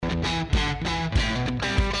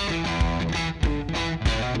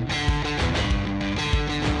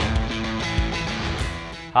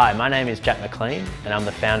Hi, my name is Jack McLean and I'm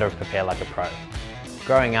the founder of Prepare Like a Pro.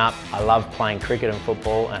 Growing up, I loved playing cricket and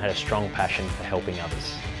football and had a strong passion for helping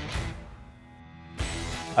others.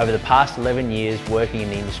 Over the past 11 years working in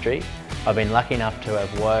the industry, I've been lucky enough to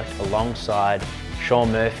have worked alongside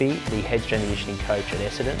Sean Murphy, the head strength and conditioning coach at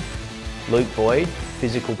Essendon, Luke Boyd,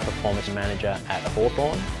 physical performance manager at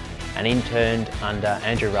Hawthorn, and interned under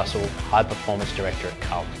Andrew Russell, high performance director at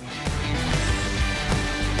Carlton.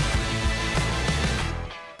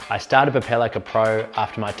 I started Prepare Like a Pro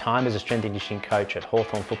after my time as a strength and conditioning coach at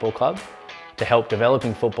Hawthorn Football Club to help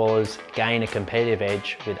developing footballers gain a competitive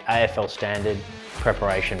edge with AFL standard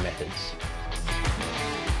preparation methods.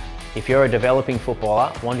 If you're a developing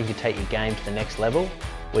footballer wanting to take your game to the next level,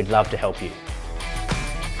 we'd love to help you.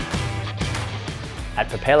 At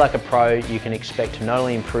Prepare Like a Pro, you can expect to not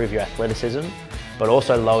only improve your athleticism, but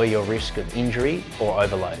also lower your risk of injury or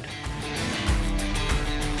overload.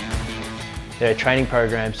 There are training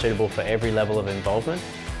programs suitable for every level of involvement.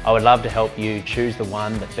 I would love to help you choose the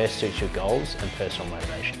one that best suits your goals and personal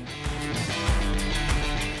motivation.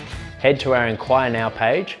 Head to our Inquire Now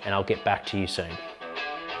page and I'll get back to you soon.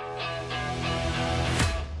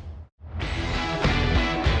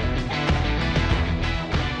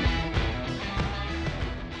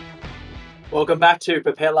 Welcome back to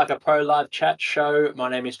Prepare Like a Pro live chat show. My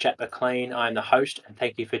name is Jack McLean. I'm the host and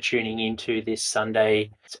thank you for tuning into this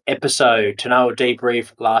Sunday episode. Tonight we'll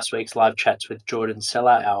debrief last week's live chats with Jordan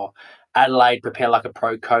Seller, our Adelaide Prepare Like a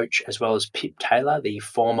Pro coach, as well as Pip Taylor, the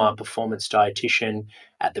former performance dietitian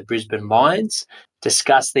at the Brisbane Lions.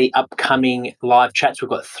 Discuss the upcoming live chats. We've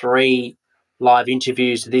got 3 live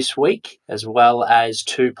interviews this week, as well as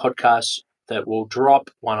 2 podcasts that will drop,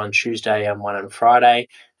 one on Tuesday and one on Friday.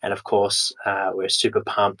 And of course, we're super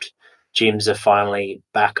pumped. Gyms are finally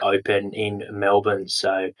back open in Melbourne.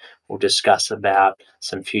 So we'll discuss about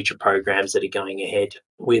some future programs that are going ahead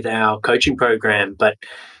with our coaching program. But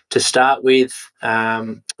to start with, a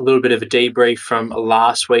little bit of a debrief from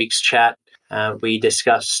last week's chat. We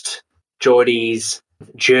discussed Geordie's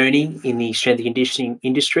journey in the strength and conditioning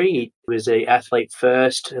industry. He was an athlete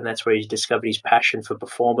first, and that's where he discovered his passion for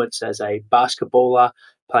performance as a basketballer,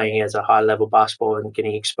 playing as a high-level basketball and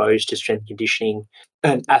getting exposed to strength and conditioning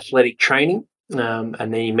and athletic training. And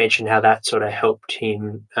then he mentioned how that sort of helped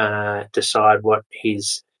him decide what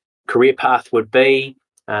his career path would be.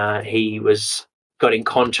 He got in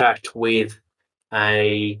contact with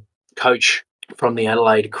a coach from the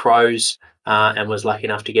Adelaide Crows and was lucky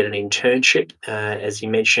enough to get an internship. As he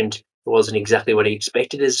mentioned, it wasn't exactly what he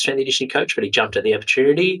expected as a strength and conditioning coach, but he jumped at the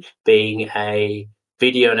opportunity, being a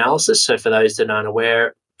video analysis. So for those that aren't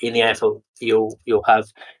aware, in the AFL, you'll have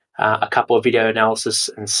a couple of video analysis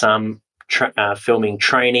and some filming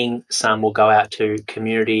training. Some will go out to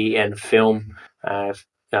community and film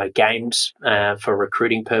games for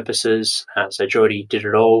recruiting purposes. So Geordie did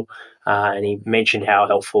it all, and he mentioned how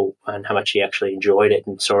helpful and how much he actually enjoyed it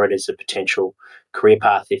and saw it as a potential career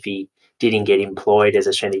path if he didn't get employed as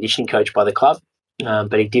a strength and conditioning coach by the club.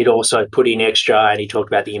 But he did also put in extra, and he talked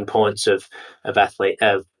about the importance of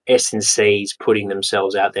S&Cs putting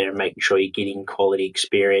themselves out there and making sure you're getting quality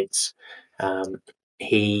experience.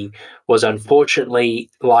 He was unfortunately,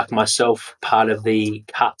 like myself, part of the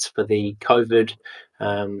cuts for the COVID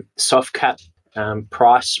soft cap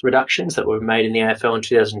price reductions that were made in the AFL in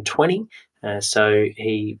 2020. So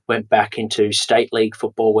he went back into state league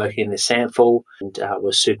football, working in the SANFL, and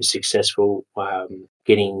was super successful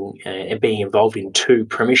being involved in 2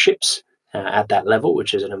 premierships at that level,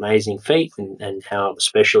 which is an amazing feat, and how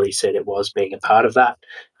special he said it was being a part of that.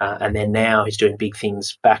 And then now he's doing big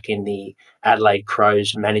things back in the Adelaide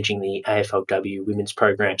Crows, managing the AFLW women's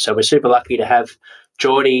program. So we're super lucky to have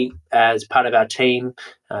Geordie as part of our team.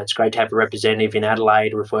 It's great to have a representative in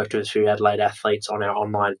Adelaide. We've worked with a few Adelaide athletes on our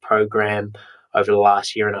online program over the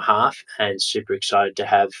last year and a half, and super excited to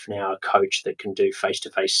have now a coach that can do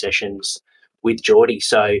face-to-face sessions with Geordie.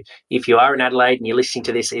 So if you are in Adelaide and you're listening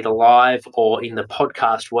to this either live or in the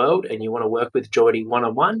podcast world and you want to work with Geordie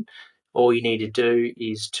one-on-one, all you need to do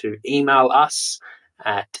is to email us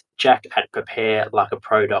at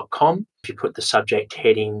jack@preparelikeapro.com. If you put the subject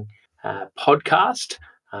heading podcast,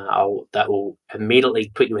 that will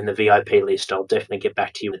immediately put you in the VIP list. I'll definitely get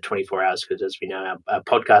back to you in 24 hours because, as we know, our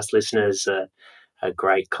podcast listeners are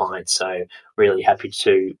great clients. So really happy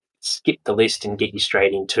to skip the list and get you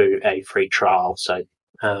straight into a free trial. So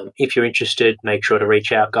if you're interested, make sure to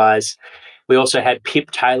reach out, guys. We also had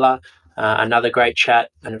Pip Taylor, another great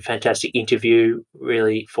chat and a fantastic interview.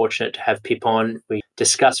 Really fortunate to have Pip on. We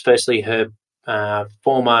discussed firstly her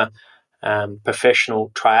former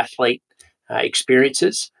professional triathlete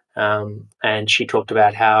experiences, and she talked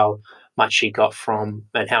about how much she got from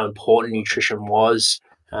and how important nutrition was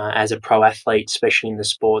as a pro athlete, especially in the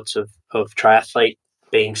sports of triathlete,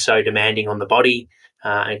 being so demanding on the body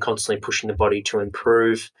and constantly pushing the body to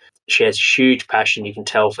improve. She has huge passion, you can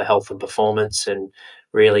tell, for health and performance, and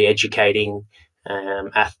really educating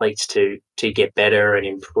athletes to get better and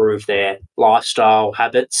improve their lifestyle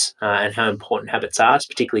habits and how important habits are,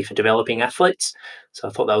 particularly for developing athletes. So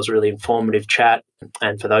I thought that was a really informative chat.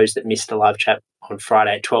 And for those that missed the live chat on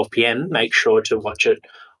Friday at 12 p.m, make sure to watch it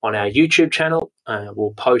on our YouTube channel.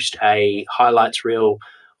 We'll post a highlights reel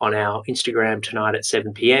on our Instagram tonight at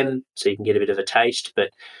 7 p.m, so you can get a bit of a taste. But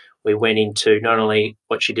we went into not only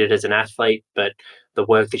what she did as an athlete, but the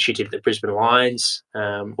work that she did at the Brisbane Lions,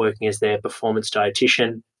 working as their performance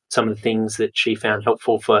dietitian, some of the things that she found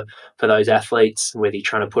helpful for those athletes, whether you're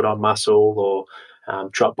trying to put on muscle or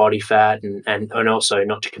drop body fat, and also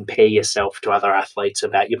not to compare yourself to other athletes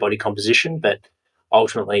about your body composition, but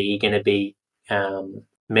ultimately you're going to be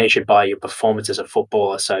measured by your performance as a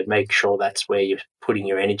footballer. So make sure that's where you're putting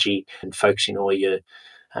your energy and focusing all your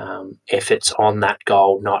efforts on that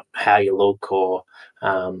goal, not how you look or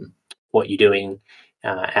what you're doing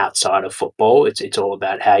outside of football. It's all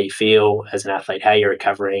about how you feel as an athlete, how you're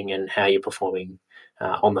recovering, and how you're performing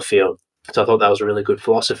on the field. So I thought that was a really good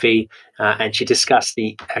philosophy, and she discussed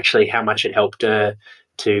actually how much it helped her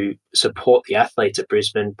to support the athletes at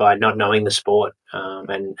Brisbane by not knowing the sport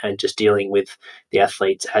and just dealing with the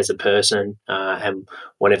athletes as a person and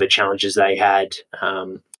whatever challenges they had.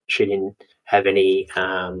 She didn't have any,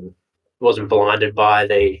 wasn't blinded by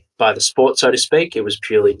the sport, so to speak. It was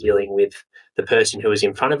purely dealing with the person who was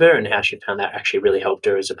in front of her, and how she found that actually really helped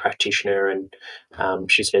her as a practitioner. And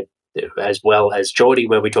she said, as well as Geordie,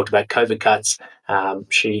 where we talked about COVID cuts,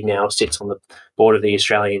 she now sits on the board of the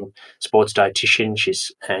Australian Sports Dietitian.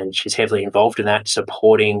 She's heavily involved in that,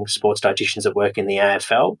 supporting sports dietitians that work in the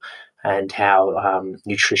AFL, and how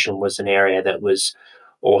nutrition was an area that was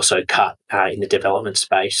also cut in the development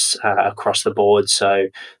space across the board. So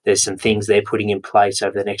there's some things they're putting in place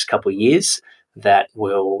over the next couple of years that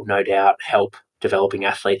will no doubt help developing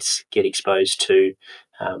athletes get exposed to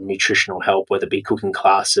nutritional help, whether it be cooking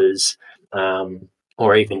classes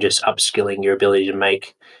or even just upskilling your ability to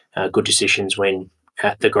make good decisions when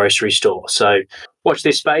at the grocery store. So watch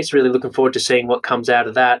this space. Really looking forward to seeing what comes out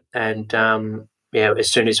of that. And as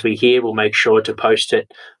soon as we hear, we'll make sure to post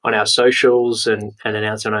it on our socials and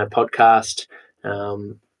announce on our podcast.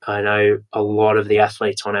 I know a lot of the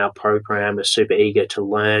athletes on our program are super eager to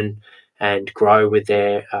learn and grow with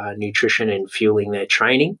their nutrition and fueling their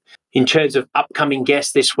training. In terms of upcoming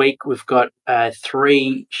guests this week, we've got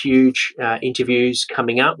 3 huge interviews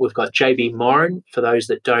coming up. We've got JB Morin. For those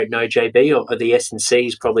that don't know JB, or the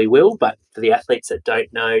S&Cs probably will, but for the athletes that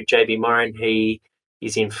don't know JB Morin, he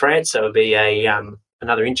is in France, so it'll be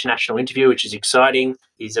another international interview, which is exciting.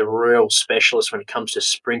 He's a real specialist when it comes to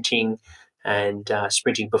sprinting and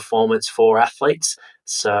sprinting performance for athletes.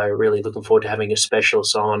 So really looking forward to having a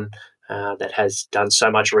specialist on that has done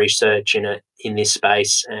so much research in this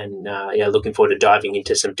space, and looking forward to diving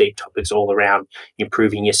into some deep topics all around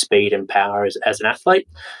improving your speed and power as an athlete.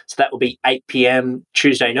 So that will be 8 p.m.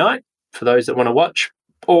 Tuesday night for those that want to watch.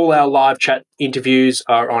 All our live chat interviews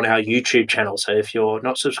are on our YouTube channel. So if you're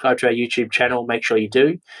not subscribed to our YouTube channel, make sure you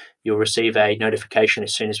do. You'll receive a notification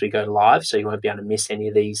as soon as we go live, so you won't be able to miss any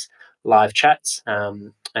of these live chats.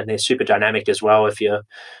 And they're super dynamic as well. If you're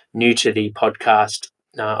new to the podcast,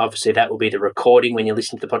 obviously that will be the recording when you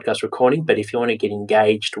listen to the podcast recording. But if you want to get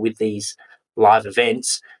engaged with these live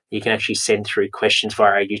events, you can actually send through questions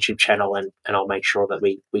via our YouTube channel, and I'll make sure that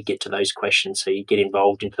we get to those questions so you get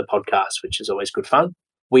involved into the podcast, which is always good fun.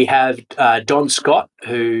 We have Don Scott,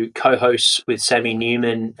 who co-hosts with Sammy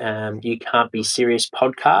Newman You Can't Be Serious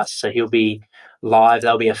podcast. So he'll be live.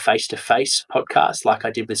 There'll be a face-to-face podcast like I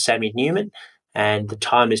did with Sammy Newman. And the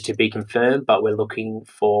time is to be confirmed, but we're looking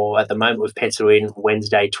for, at the moment, we've penciled in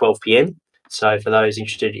Wednesday, 12 p.m. So for those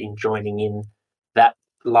interested in joining in that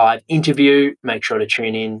live interview, make sure to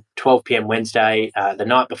tune in 12 p.m. Wednesday. The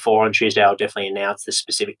night before on Tuesday, I'll definitely announce the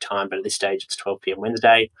specific time, but at this stage, it's 12 p.m.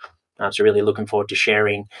 Wednesday. So really looking forward to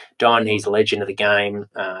sharing Don. He's a legend of the game,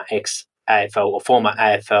 ex-AFL or former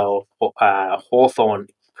AFL Hawthorn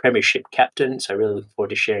Premiership captain. So really looking forward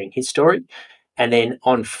to sharing his story. And then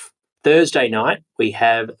on Thursday night, we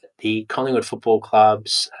have the Collingwood Football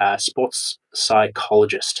Club's sports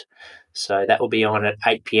psychologist. So that will be on at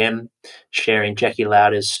 8 p.m, sharing Jackie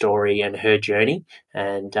Lauder's story and her journey,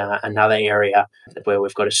 and another area where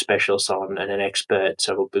we've got a specialist on and an expert.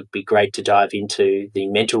 So it would be great to dive into the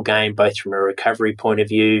mental game, both from a recovery point of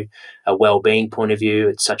view, a well-being point of view.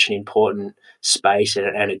 It's such an important space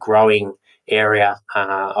and a growing area.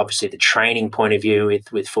 Obviously, the training point of view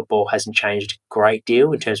with football hasn't changed a great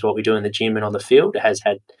deal in terms of what we do in the gym and on the field. It has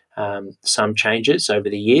had some changes over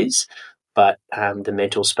the years, but the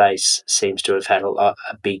mental space seems to have had a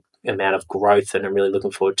big amount of growth, and I'm really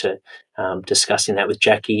looking forward to discussing that with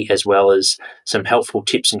Jackie, as well as some helpful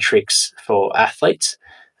tips and tricks for athletes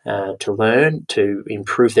to learn to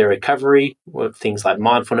improve their recovery, with things like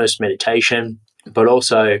mindfulness, meditation, but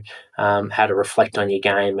also how to reflect on your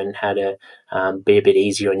game and how to be a bit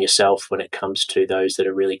easier on yourself when it comes to those that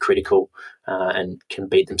are really critical and can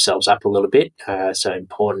beat themselves up a little bit. So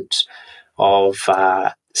important of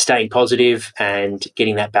staying positive and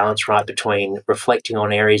getting that balance right between reflecting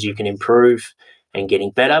on areas you can improve and getting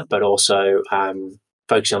better, but also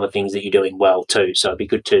focusing on the things that you're doing well too. So it'd be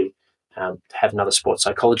good to have another sports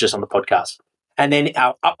psychologist on the podcast. And then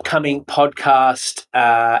our upcoming podcast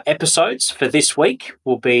episodes for this week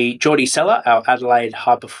will be Geordie Seller, our Adelaide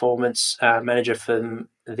high performance manager for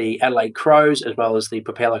the Adelaide Crows, as well as the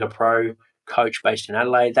Prepare Like a Pro coach based in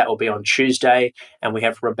Adelaide. That will be on Tuesday. And we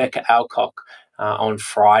have Rebecca Alcock on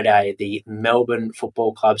Friday, the Melbourne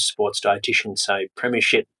Football Club sports dietitian. So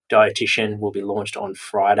Premiership Dietitian will be launched on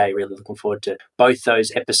Friday. Really looking forward to both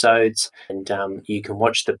those episodes. And you can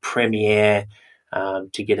watch the premiere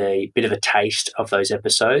to get a bit of a taste of those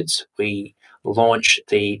episodes. We launch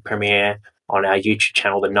the premiere on our YouTube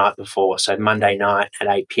channel the night before. So Monday night at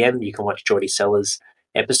 8 p.m, you can watch Geordie Seller's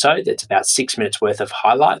episode. That's about 6 minutes worth of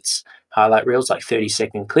highlight reels, like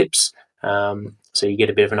 30-second clips. So you get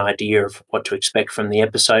a bit of an idea of what to expect from the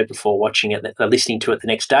episode before watching it, listening to it the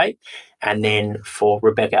next day. And then for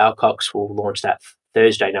Rebecca Alcock's, we'll launch that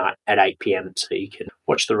Thursday night at 8 p.m. So you can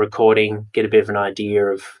watch the recording, get a bit of an idea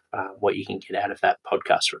of what you can get out of that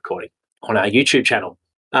podcast recording on our YouTube channel.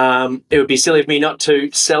 It would be silly of me not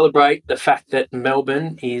to celebrate the fact that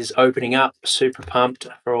Melbourne is opening up. Super pumped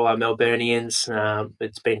for all our Melburnians.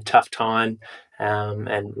 It's been a tough time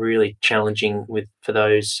and really challenging for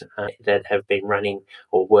those that have been running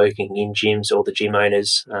or working in gyms, all the gym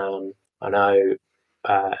owners. I know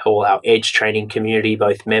all our Edge training community,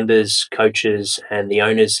 both members, coaches, and the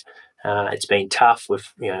owners. It's been tough.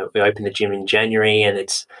 We opened the gym in January, and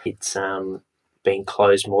it's been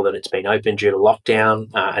closed more than it's been open due to lockdown.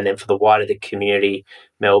 And then for the wider the community,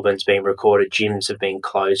 Melbourne's been recorded. Gyms have been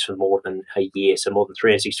closed for more than a year, so more than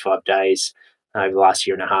 365 days over the last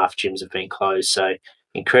year and a half. Gyms have been closed, so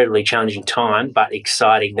incredibly challenging time, but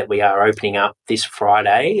exciting that we are opening up this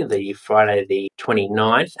Friday the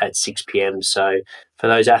 29th at 6 p.m. So for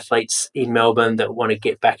those athletes in Melbourne that want to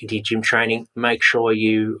get back into gym training, make sure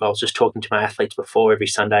I was just talking to my athletes before. Every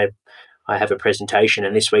Sunday I have a presentation,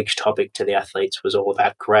 and this week's topic to the athletes was all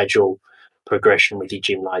about gradual progression with your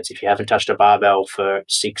gym loads. If you haven't touched a barbell for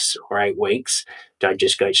 6 or 8 weeks, don't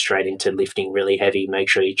just go straight into lifting really heavy. Make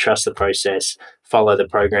sure you trust the process, follow the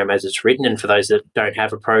program as it's written. And for those that don't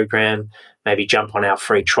have a program, maybe jump on our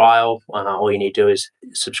free trial. All you need to do is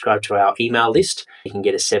subscribe to our email list. You can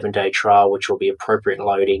get a 7-day trial, which will be appropriate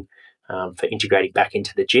loading for integrating back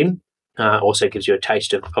into the gym. Also gives you a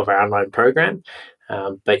taste of our online program.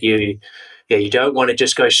 But you don't want to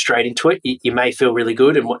just go straight into it. You may feel really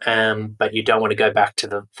good, but you don't want to go back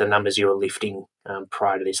to the numbers you were lifting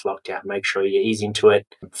prior to this lockdown. Make sure you ease into it.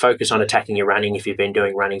 Focus on attacking your running if you've been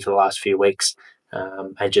doing running for the last few weeks,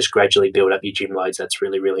 and just gradually build up your gym loads. That's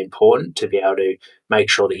really, really important to be able to make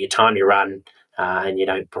sure that you time your run and you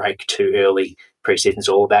don't break too early. Pre-season's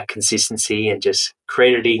all about consistency and just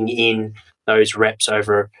crediting in those reps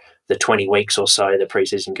over the 20 weeks or so the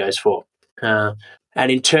pre-season goes for. And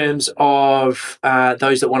in terms of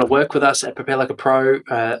those that want to work with us at Prepare Like a Pro,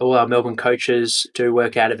 all our Melbourne coaches do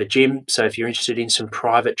work out of a gym. So if you're interested in some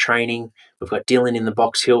private training, we've got Dylan in the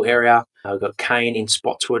Box Hill area, we've got Kane in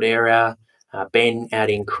Spotswood area, Ben out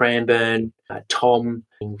in Cranbourne, Tom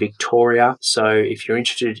in Victoria. So if you're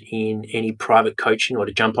interested in any private coaching or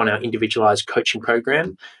to jump on our individualised coaching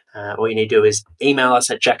program, all you need to do is email us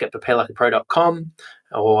at jack@preparelikeapro.com,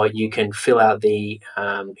 or you can fill out the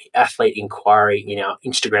athlete inquiry in our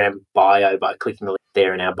Instagram bio by clicking the link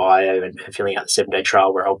there in our bio and filling out the 7-day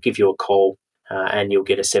trial, where I'll give you a call and you'll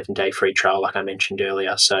get a 7-day free trial like I mentioned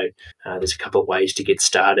earlier. So there's a couple of ways to get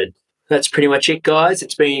started. That's pretty much it, guys.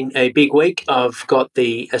 It's been a big week. I've got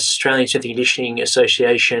the Australian Strength and Conditioning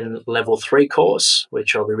Association Level 3 course,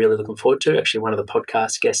 which I'll be really looking forward to. Actually, one of the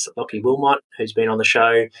podcast guests, Lockie Wilmot, who's been on the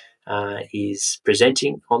show, is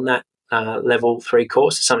presenting on that Level 3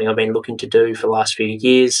 course. It's something I've been looking to do for the last few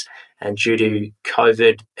years, and due to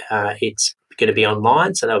COVID, it's going to be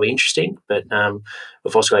online, so that'll be interesting. But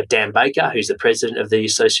we've also got Dan Baker, who's the president of the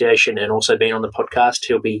association and also been on the podcast.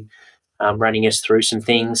 He'll be running us through some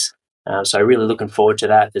things. So really looking forward to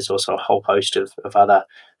that. There's also a whole host of other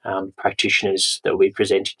practitioners that will be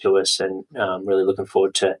presenting to us, and really looking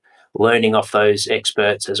forward to learning off those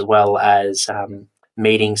experts, as well as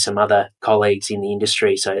meeting some other colleagues in the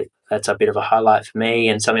industry. So that's a bit of a highlight for me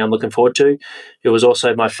and something I'm looking forward to. It was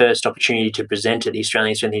also my first opportunity to present at the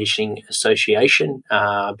Australian Strength and Conditioning Association.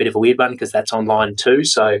 A bit of a weird one because that's online too.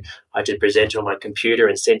 So I did present on my computer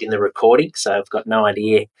and send in the recording. So I've got no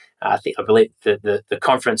idea. I believe the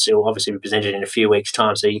conference will obviously be presented in a few weeks'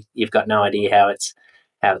 time. So you've got no idea how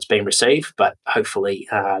it's been received. But hopefully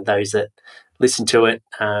those that listen to it,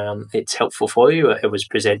 it's helpful for you. It was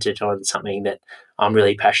presented on something that I'm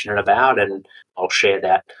really passionate about, and I'll share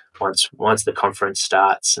that once the conference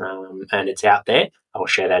starts and it's out there. I'll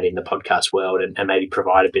share that in the podcast world and maybe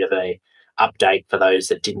provide a bit of a update for those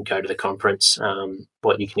that didn't go to the conference,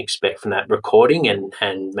 what you can expect from that recording,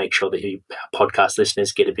 and make sure that you podcast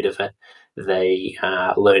listeners get a bit of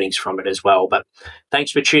the learnings from it as well. But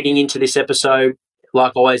thanks for tuning into this episode.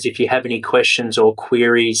 Like always, if you have any questions or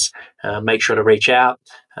queries, make sure to reach out.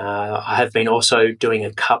 I have been also doing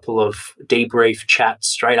a couple of debrief chats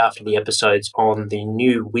straight after the episodes on the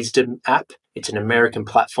new Wisdom app. It's an American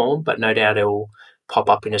platform, but no doubt it will pop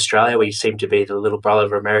up in Australia. We seem to be the little brother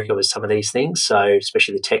of America with some of these things, so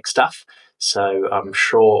especially the tech stuff. So I'm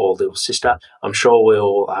sure, or little sister, I'm sure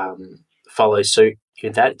we'll follow suit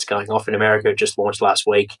with that. It's going off in America. It just launched last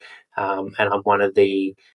week, and I'm one of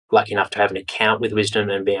the lucky enough to have an account with Wisdom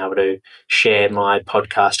and being able to share my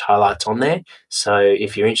podcast highlights on there. So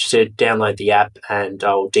if you're interested, download the app and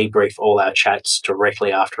I'll debrief all our chats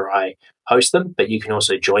directly after I host them. But you can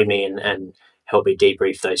also join me and help me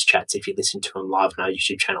debrief those chats if you listen to them live on our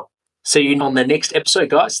YouTube channel. See you on the next episode,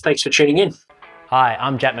 guys. Thanks for tuning in. Hi,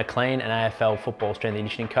 I'm Jack McLean, an AFL football strength and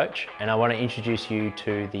conditioning coach, and I want to introduce you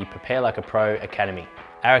to the Prepare Like a Pro Academy.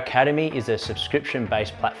 Our academy is a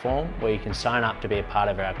subscription-based platform where you can sign up to be a part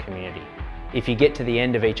of our community. If you get to the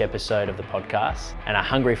end of each episode of the podcast and are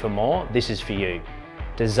hungry for more, this is for you.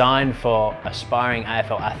 Designed for aspiring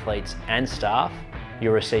AFL athletes and staff,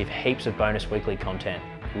 you'll receive heaps of bonus weekly content,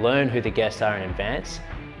 learn who the guests are in advance,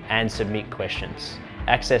 and submit questions.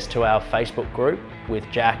 Access to our Facebook group with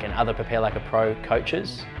Jack and other Prepare Like a Pro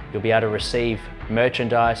coaches. You'll be able to receive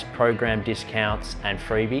merchandise, program discounts, and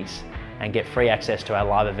freebies, and get free access to our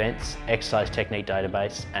live events, exercise technique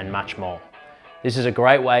database, and much more. This is a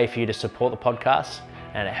great way for you to support the podcast,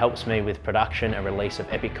 and it helps me with production and release of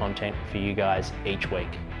epic content for you guys each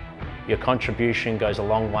week. Your contribution goes a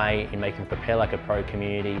long way in making the Prepare Like a Pro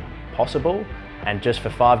community possible, and just for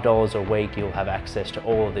 $5 a week, you'll have access to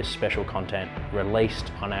all of this special content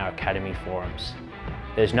released on our Academy forums.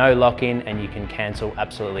 There's no lock-in and you can cancel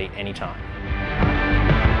absolutely anytime.